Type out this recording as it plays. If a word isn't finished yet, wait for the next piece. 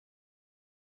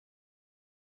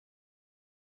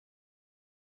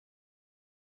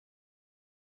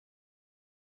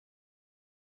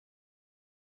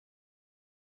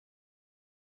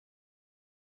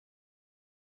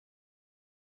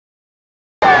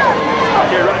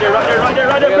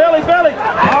there, belly.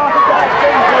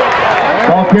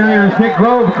 Ball carrier is Nick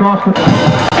Grove across the...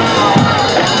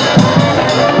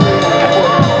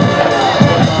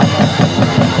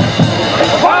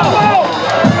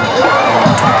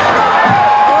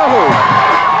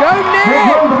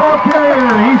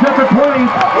 He's up at 20.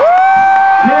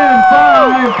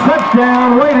 10-5, touchdown,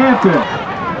 Wade Hampton.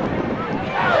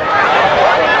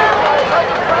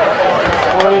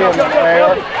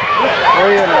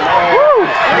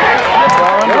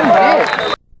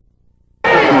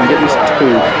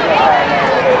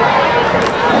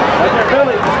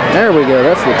 There we go,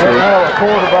 that's the two.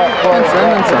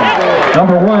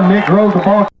 Number 1, Nick Grove, the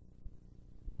ball.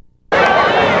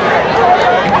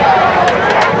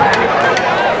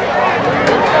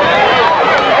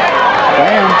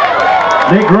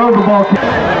 Nick Grove, the ball.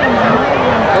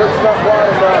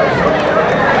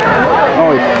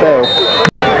 Oh, he fell.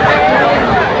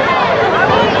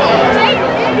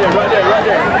 Right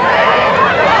there.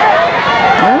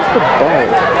 Where's the ball?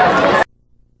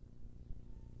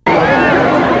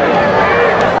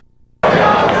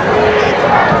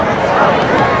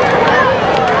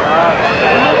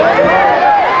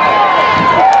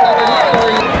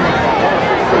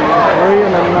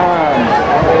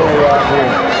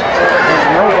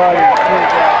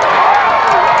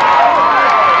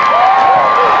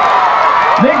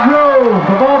 Nick Grove,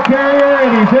 the ball carrier,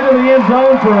 and he's into the end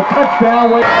zone for a touchdown.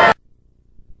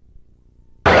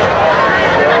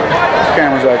 This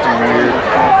camera's acting weird.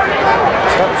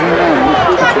 Stop zooming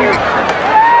in.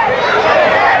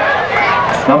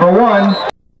 Number 1.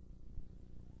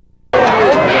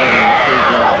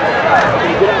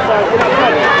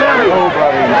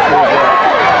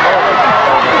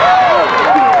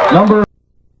 Number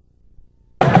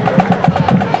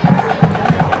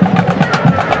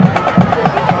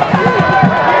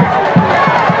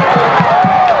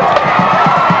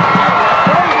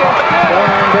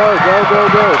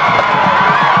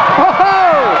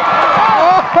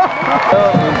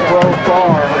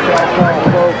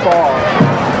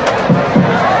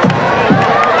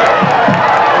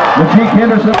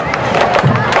Henderson.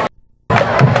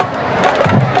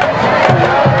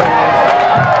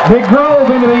 Nick Grove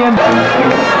into the end.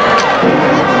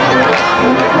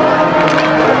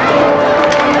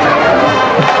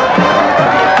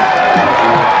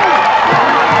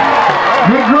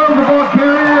 Nick Grove, the ball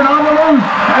carrier, and on the loose.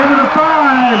 Into the 5.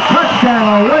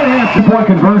 Touchdown. Wade Hampton. 2-point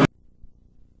conversion.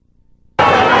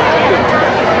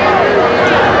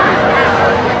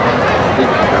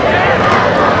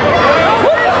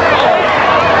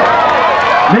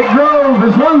 Nick Grove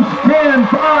is loose,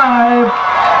 10-5.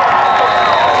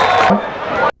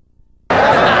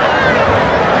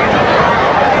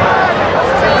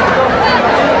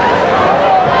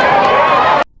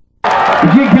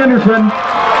 Jake Henderson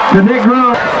to Nick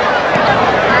Grove.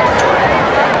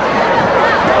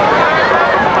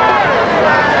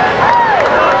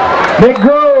 Nick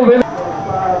Grove in.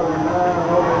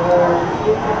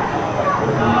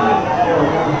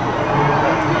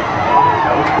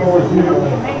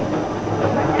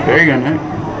 There you go, Nick.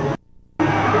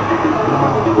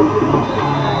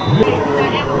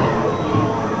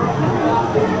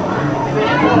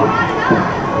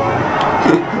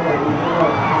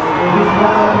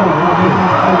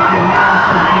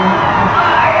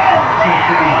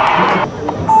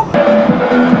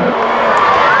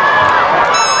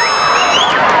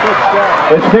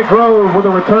 It's Nick Grove with a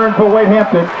return for Wade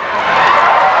Hampton.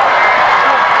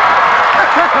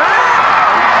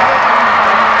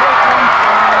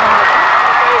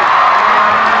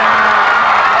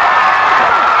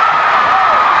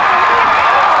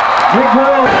 Nick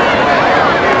Grove.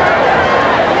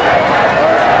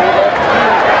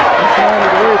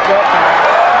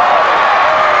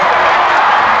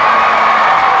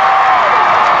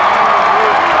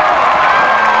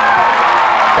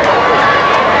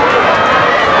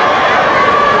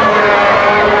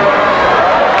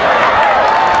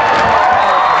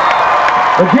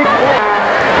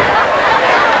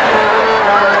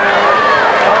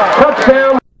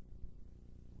 Touchdown.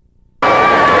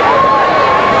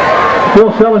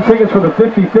 Still selling tickets for the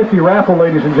 50-50 raffle,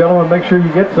 ladies and gentlemen. Make sure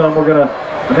you get some. We're going to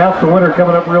announce the winner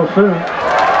coming up real soon.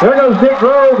 There goes Nick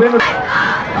Grove.